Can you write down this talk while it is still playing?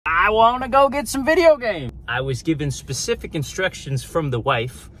want to go get some video games. I was given specific instructions from the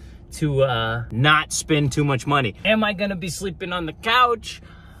wife to not spend too much money. Am I gonna be sleeping on the couch?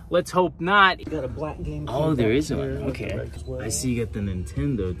 Let's hope not. You got a black game. Oh, there is one. Okay. I see you got the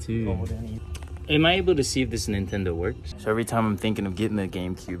Nintendo too. Am I able to see if this Nintendo works? So every time I'm thinking of getting the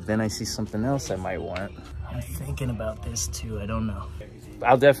GameCube, then I see something else I might want. I'm thinking about this too, I don't know.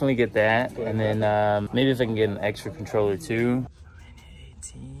 I'll definitely get that. And then maybe if I can get an extra controller too. Mini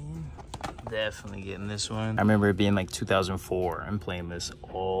 18. Definitely getting this one. I remember it being like 2004 and playing this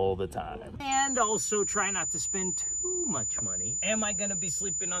all the time. And also try not to spend too much money. Am I gonna be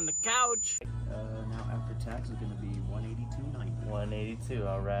sleeping on the couch? Now after tax is gonna be $182.90. 182,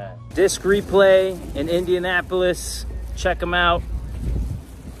 all right. Disc Replay in Indianapolis. Check them out.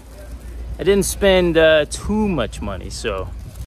 I didn't spend too much money, so